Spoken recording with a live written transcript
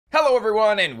Hello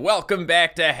everyone and welcome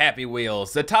back to Happy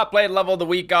Wheels. The top rated level of the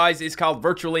week, guys, is called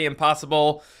Virtually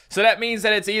Impossible. So that means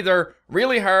that it's either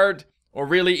really hard or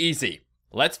really easy.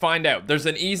 Let's find out. There's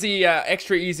an easy,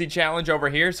 extra easy challenge over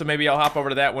here, so maybe I'll hop over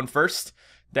to that one first.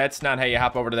 That's not how you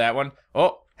hop over to that one.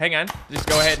 Oh, hang on. Just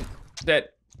go ahead and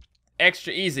that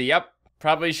extra easy. Yep.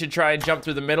 Probably should try and jump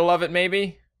through the middle of it,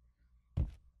 maybe.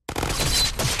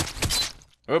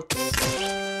 Oops.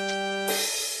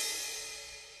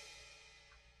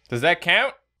 Does that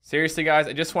count? Seriously, guys,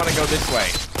 I just want to go this way.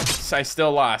 I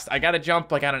still lost. I gotta jump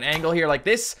like on an angle here like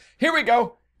this. Here we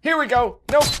go. Here we go.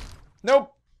 Nope.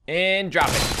 Nope. And drop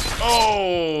it.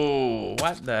 Oh,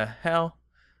 what the hell?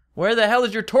 Where the hell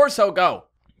did your torso go?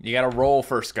 You gotta roll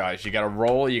first, guys. You gotta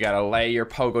roll. You gotta lay your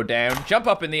pogo down. Jump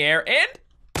up in the air and...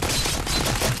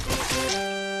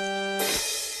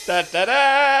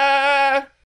 Da-da-da!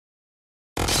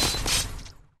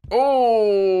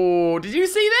 Oh, did you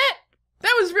see that?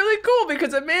 That was really cool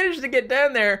because I managed to get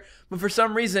down there, but for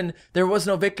some reason, there was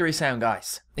no victory sound,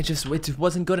 guys. It just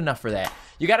wasn't good enough for that.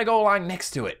 You gotta go along next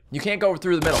to it. You can't go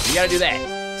through the middle. You gotta do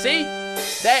that. See?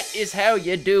 That is how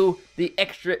you do the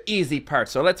extra easy part.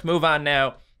 So let's move on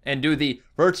now and do the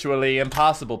virtually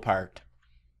impossible part.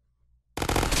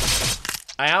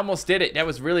 I almost did it. That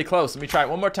was really close. Let me try it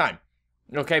one more time.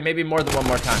 Okay, maybe more than one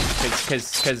more time,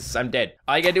 because I'm dead.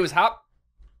 All you gotta do is hop.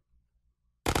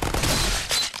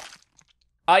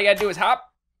 All you gotta do is hop.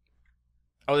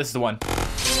 Oh, this is the one.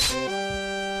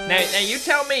 Now you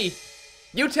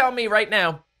tell me right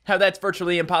now how that's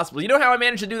virtually impossible. You know how I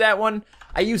managed to do that one?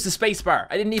 I used the space bar.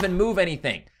 I didn't even move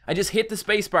anything. I just hit the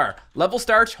space bar. Level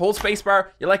starts, hold space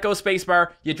bar, you let go space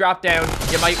bar, you drop down,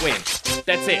 you might win.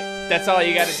 That's it. That's all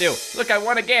you gotta do. Look, I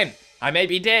won again. I may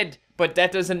be dead, but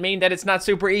that doesn't mean that it's not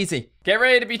super easy. Get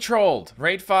ready to be trolled.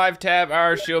 Rate 5, tab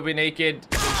R, she'll be naked,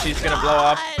 and she's gonna blow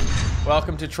up.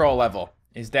 Welcome to troll level.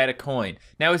 Is that a coin?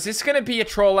 Now, is this gonna be a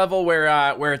troll level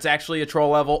where it's actually a troll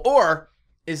level, or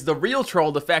is the real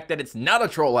troll the fact that it's not a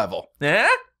troll level?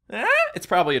 It's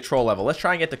probably a troll level. Let's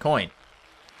try and get the coin.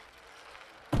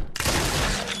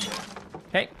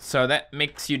 Okay, so that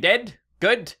makes you dead.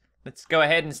 Good. Let's go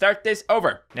ahead and start this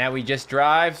over. Now we just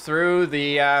drive through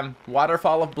the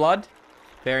waterfall of blood.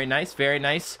 Very nice, very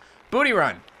nice. Booty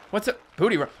run. What's a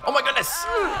booty run? Oh my goodness!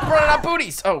 We're running out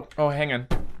booties. Oh, hang on,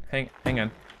 hang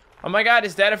on. Oh my God,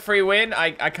 is that a free win?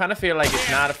 I kind of feel like it's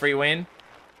not a free win,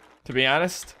 to be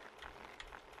honest.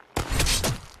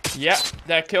 Yep,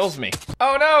 that kills me.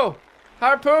 Oh no,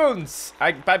 harpoons.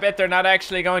 I bet they're not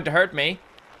actually going to hurt me.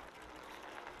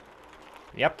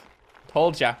 Yep,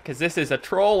 told ya, because this is a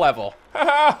troll level.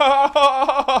 Wow,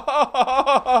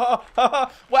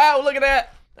 look at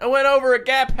that. I went over a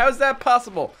gap. How's that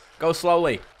possible? Go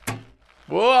slowly.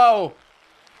 Whoa.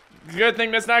 Good thing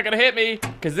that's not gonna hit me,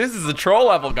 because this is a troll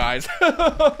level, guys.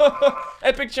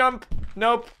 Epic jump.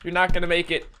 Nope, you're not gonna make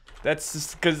it. That's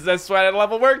just because that's why that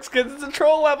level works, because it's a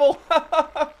troll level.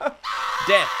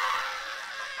 Death.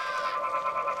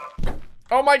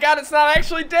 Oh my God, it's not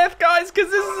actually death, guys, because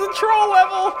this is a troll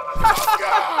level.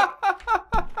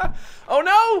 Oh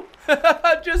no,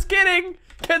 just kidding,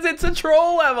 because it's a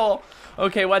troll level.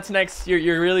 Okay, what's next?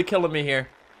 You're really killing me here.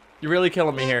 You're really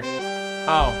killing me here.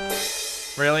 Oh.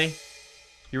 Really?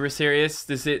 You were serious?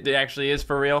 It actually is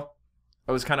for real?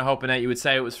 I was kind of hoping that you would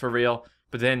say it was for real,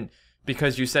 but then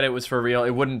because you said it was for real, it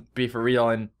wouldn't be for real,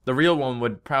 and the real one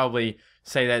would probably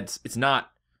say that it's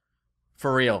not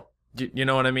for real. You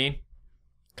know what I mean?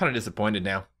 Kind of disappointed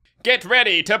now. Get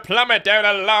ready to plummet down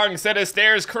a long set of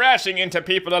stairs, crashing into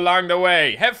people along the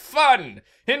way. Have fun!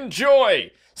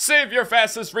 Enjoy! Save your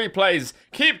fastest replays!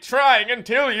 Keep trying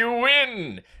until you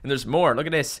win! And there's more. Look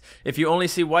at this. If you only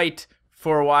see white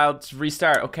for a while, to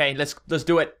restart. Okay, let's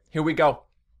do it. Here we go.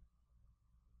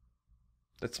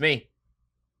 That's me.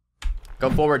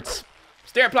 Go forwards.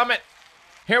 Stair plummet.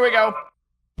 Here we go.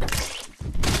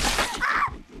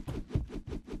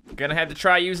 Gonna have to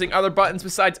try using other buttons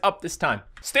besides up this time.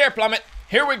 Stair plummet.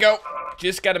 Here we go.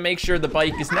 Just gotta make sure the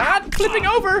bike is not clipping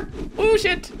over. Ooh,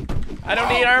 shit. I don't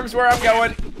need arms where I'm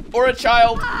going. Or a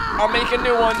child. I'll make a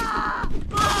new one.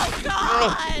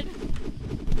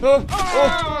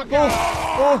 Oh,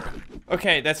 God.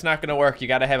 Okay, that's not gonna work. You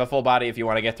gotta have a full body if you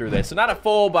want to get through this. So not a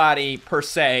full body per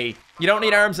se. You don't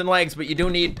need arms and legs, but you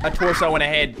do need a torso and a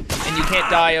head, and you can't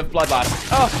die of blood loss.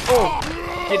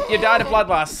 You died of blood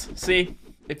loss. See,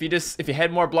 if you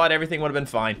had more blood, everything would have been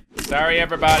fine. Sorry,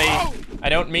 everybody. I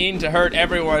don't mean to hurt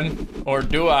everyone, or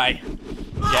do I?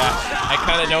 Yeah, I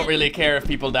kind of don't really care if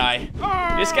people die.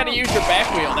 You just gotta use your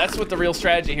back wheel. That's what the real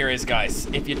strategy here is, guys.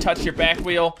 If you touch your back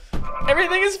wheel,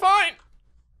 everything is fine.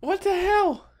 What the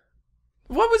hell?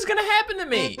 What was gonna happen to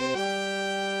me?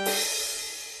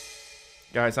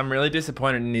 Guys, I'm really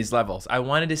disappointed in these levels. I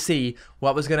wanted to see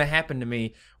what was gonna happen to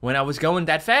me when I was going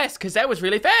that fast, because that was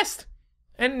really fast.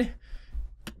 And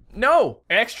no.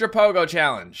 Extra Pogo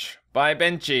Challenge by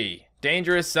Benchy.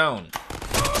 Dangerous Zone.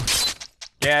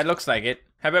 Yeah, it looks like it.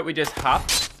 How about we just hop?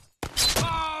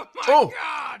 Oh my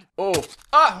God! Oh.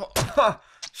 Oh.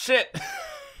 Shit.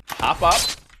 Hop up.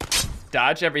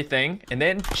 Dodge everything. And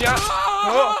then jump.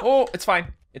 Oh, it's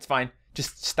fine. It's fine.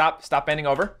 Just stop bending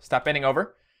over. Stop bending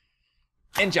over.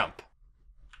 And jump.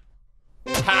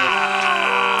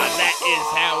 Ha! That is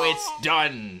how it's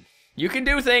done. You can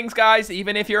do things, guys,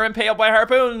 even if you're impaled by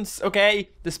harpoons, okay?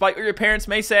 Despite what your parents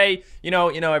may say, you know,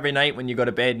 every night when you go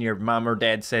to bed and your mom or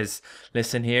dad says,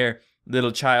 listen here,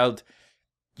 little child,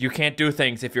 you can't do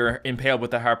things if you're impaled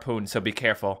with a harpoon, so be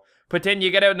careful. But then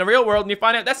you get out in the real world and you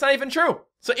find out that's not even true.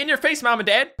 So in your face, mom and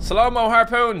dad, slow-mo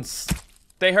harpoons.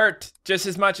 They hurt just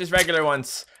as much as regular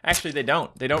ones. Actually, they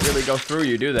don't. They don't really go through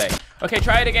you, do they? Okay,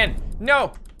 try it again.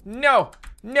 No, no,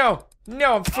 no,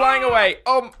 no, I'm flying away.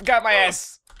 Oh, got my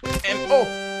ass. And oh,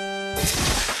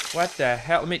 what the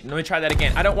hell? Let me try that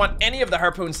again. I don't want any of the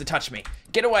harpoons to touch me.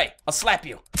 Get away. I'll slap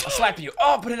you. I'll slap you.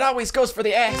 Oh, but it always goes for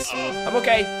the ass. I'm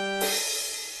okay.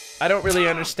 I don't really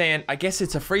understand. I guess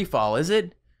it's a free fall, is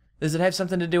it? Does it have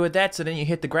something to do with that? So then you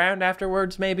hit the ground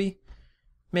afterwards, maybe?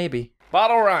 Maybe.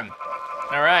 Bottle run.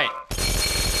 All right.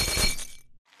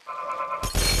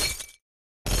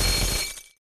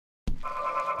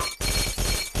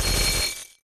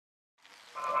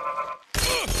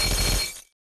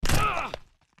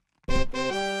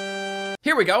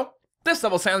 Here we go. This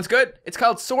level sounds good. It's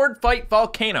called Sword Fight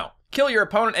Volcano. Kill your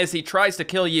opponent as he tries to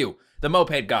kill you, the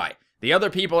moped guy. The other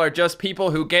people are just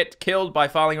people who get killed by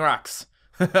falling rocks.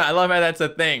 I love how that's a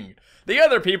thing. The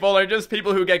other people are just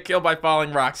people who get killed by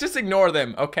falling rocks. Just ignore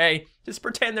them, okay? Just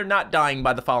pretend they're not dying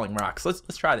by the falling rocks.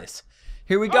 Let's try this.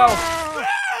 Here we go.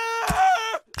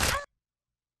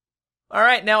 All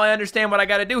right, now I understand what I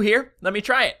gotta do here. Let me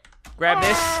try it. Grab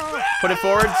this, put it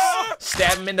forwards,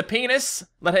 stab him in the penis,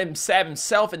 let him stab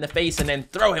himself in the face, and then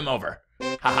throw him over.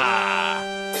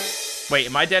 Haha. Wait,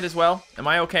 am I dead as well? Am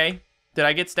I okay? Did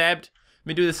I get stabbed? Let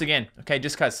me do this again. Okay,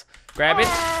 just cuz. Grab it,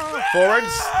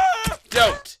 forwards.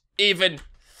 Don't even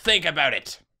think about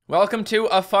it. Welcome to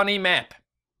a funny map.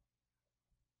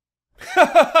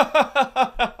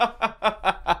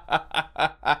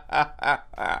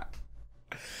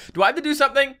 Do I have to do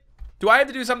something? Do I have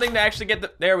to do something to actually get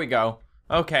the... There we go.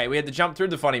 Okay, we had to jump through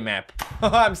the funny map.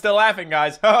 I'm still laughing,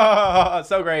 guys.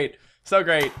 So great. So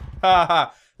great.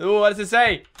 Ooh, what does it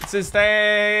say? It says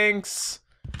thanks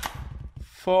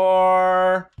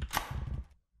for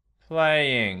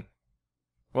playing.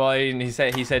 Well, he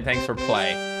said thanks for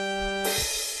play.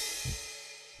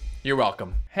 You're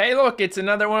welcome. Hey, look, it's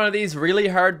another one of these really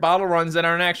hard bottle runs that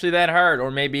aren't actually that hard. Or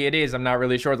maybe it is, I'm not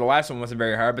really sure. The last one wasn't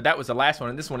very hard, but that was the last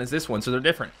one, and this one is this one, so they're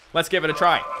different. Let's give it a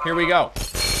try. Here we go.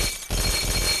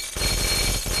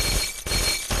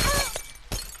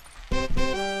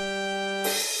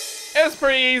 It's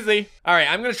pretty easy. All right,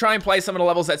 I'm gonna try and play some of the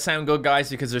levels that sound good, guys,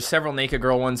 because there's several Naked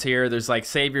Girl ones here. There's like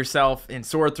Save Yourself and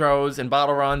Sword Throws and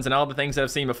Bottle Runs and all the things that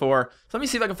I've seen before. So let me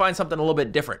see if I can find something a little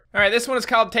bit different. All right, this one is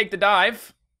called Take the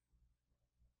Dive.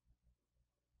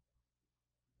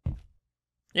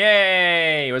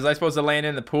 Yay! Was I supposed to land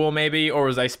in the pool maybe? Or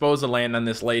was I supposed to land on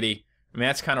this lady? I mean,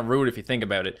 that's kind of rude if you think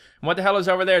about it. And what the hell is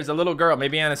over there? There's a little girl,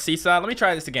 maybe on a seesaw. Let me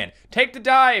try this again. Take the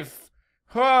dive!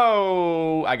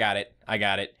 Whoa! I got it. I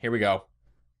got it. Here we go.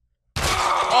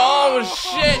 Oh,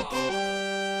 shit!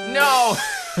 No!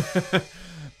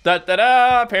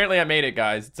 Da-da-da! Apparently I made it,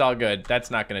 guys. It's all good. That's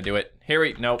not gonna do it. Here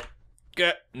we... Nope.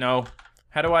 No.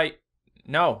 How do I...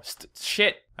 No.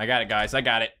 Shit. I got it, guys. I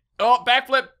got it. Oh,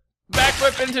 backflip!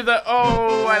 Backflip into the...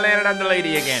 Oh, I landed on the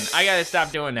lady again. I gotta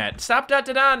stop doing that. Stop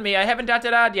da-da-da on me. I haven't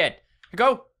da-da-da'd yet.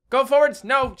 Go. Go forwards.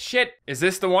 No, shit. Is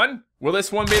this the one? Will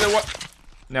this one be the one?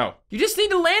 No. You just need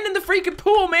to land in the freaking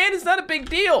pool, man. It's not a big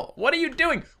deal. What are you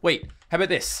doing? Wait, how about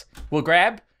this? We'll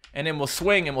grab, and then we'll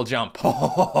swing, and we'll jump.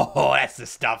 Oh, that's the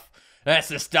stuff. That's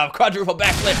the stuff. Quadruple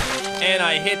backflip. And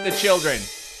I hit the children.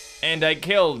 And I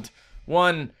killed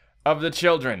one of the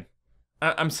children.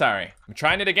 I'm sorry. I'm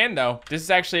trying it again, though. This is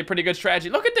actually a pretty good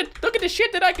strategy. Look at the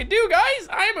shit that I can do, guys.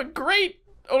 I am a great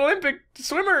Olympic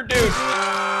swimmer, dude.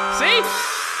 See?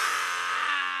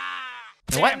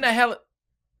 What in the hell?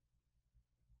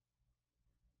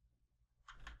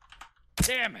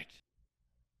 Damn it.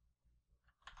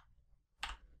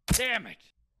 Damn it.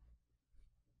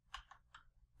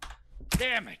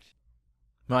 Damn it.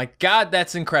 My God,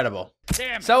 that's incredible.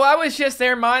 Damn it. So I was just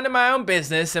there minding my own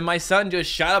business, and my son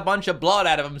just shot a bunch of blood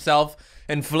out of himself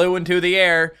and flew into the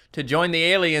air to join the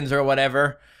aliens or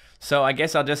whatever. So I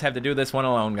guess I'll just have to do this one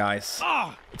alone, guys.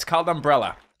 Ah! It's called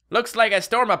umbrella. Looks like a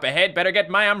storm up ahead. Better get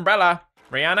my umbrella.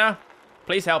 Rihanna,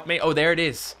 please help me. Oh, there it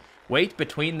is. Wait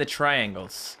between the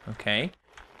triangles. Okay.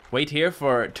 Wait here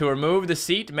to remove the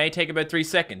seat. May take about 3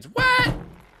 seconds. What?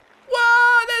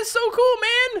 Whoa, that's so cool,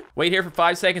 man. Wait here for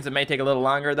 5 seconds. It may take a little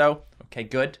longer, though. Okay,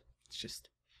 good. It's just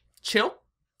chill.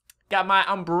 Got my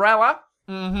umbrella.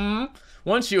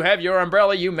 Once you have your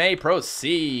umbrella, you may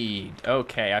proceed.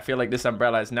 Okay, I feel like this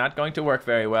umbrella is not going to work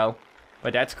very well,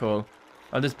 but that's cool.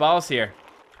 Oh, there's balls here.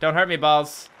 Don't hurt me,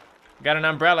 balls. Got an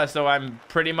umbrella, so I'm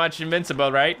pretty much invincible,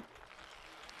 right?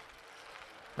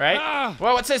 Right? Ah!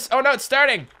 Whoa, what's this? Oh no, it's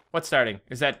starting. What's starting?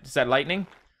 Is that lightning?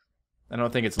 I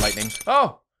don't think it's lightning.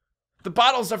 Oh, the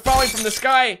bottles are falling from the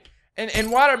sky,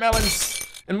 and watermelons,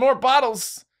 and more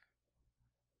bottles.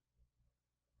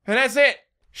 And that's it.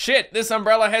 Shit, this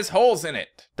umbrella has holes in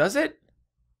it. Does it?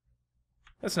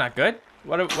 That's not good.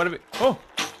 What are we? Oh.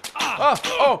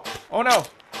 Oh no.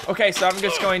 Okay, so I'm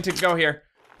just going to go here.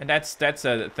 And that's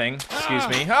a thing. Excuse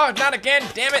me. Oh, not again.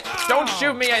 Damn it. Don't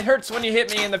shoot me. It hurts when you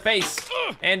hit me in the face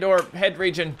and or head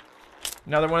region.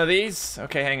 Another one of these.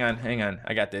 Okay, hang on.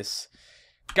 I got this.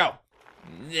 Go.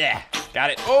 Yeah, got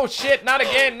it. Oh shit, not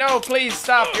again. No, please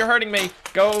stop. You're hurting me.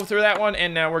 Go through that one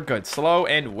and now we're good. Slow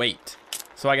and wait.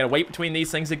 So I gotta wait between these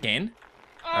things again.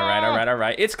 All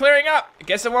right. It's clearing up. I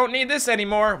guess I won't need this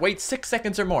anymore. Wait 6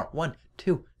 seconds or more. 1,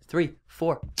 2, 3,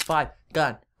 4, 5.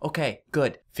 Gone. Okay,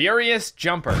 good. Furious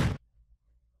jumper.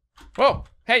 Whoa.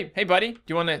 Hey, buddy. Do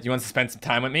you wanna spend some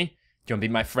time with me? Do you wanna be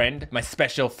my friend? My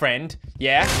special friend?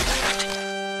 Yeah?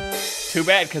 Too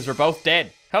bad, because we're both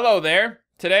dead. Hello there.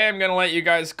 Today I'm gonna let you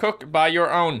guys cook by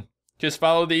your own. Just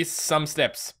follow some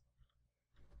steps.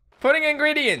 Putting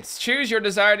ingredients. Choose your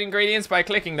desired ingredients by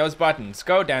clicking those buttons.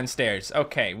 Go downstairs.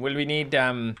 Okay, will we need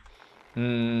some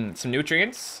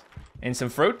nutrients and some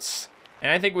fruits?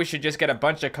 And I think we should just get a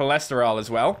bunch of cholesterol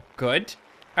as well. Good.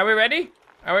 Are we ready?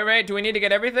 Are we ready? Do we need to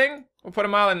get everything? We'll put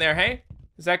them all in there, hey?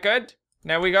 Is that good?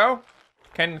 Now we go?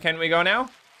 Can we go now?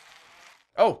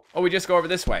 Oh, we just go over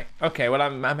this way. Okay, well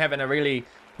I'm having a really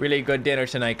good dinner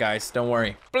tonight, guys. Don't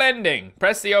worry. Blending.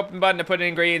 Press the open button to put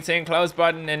ingredients in, close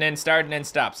button, and then start and then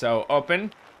stop. So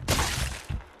open,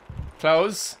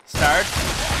 close, start,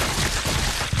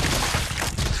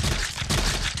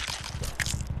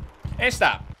 and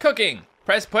stop. Cooking.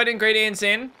 Press put ingredients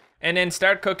in, and then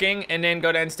start cooking, and then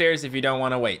go downstairs if you don't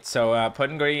want to wait. So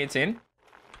put ingredients in.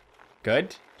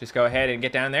 Good. Just go ahead and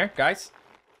get down there, guys.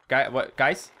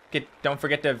 Guys? Don't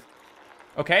forget to.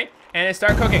 Okay, and then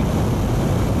start cooking.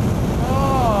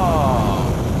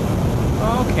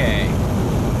 Okay.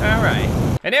 All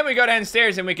right. And then we go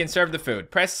downstairs and we can serve the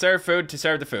food. Press serve food to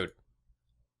serve the food.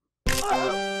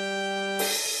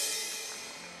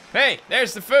 Hey,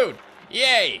 there's the food.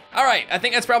 Yay. All right, I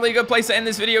think that's probably a good place to end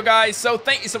this video, guys. So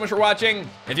thank you so much for watching.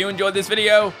 If you enjoyed this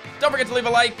video, don't forget to leave a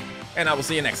like, and I will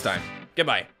see you next time.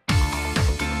 Goodbye.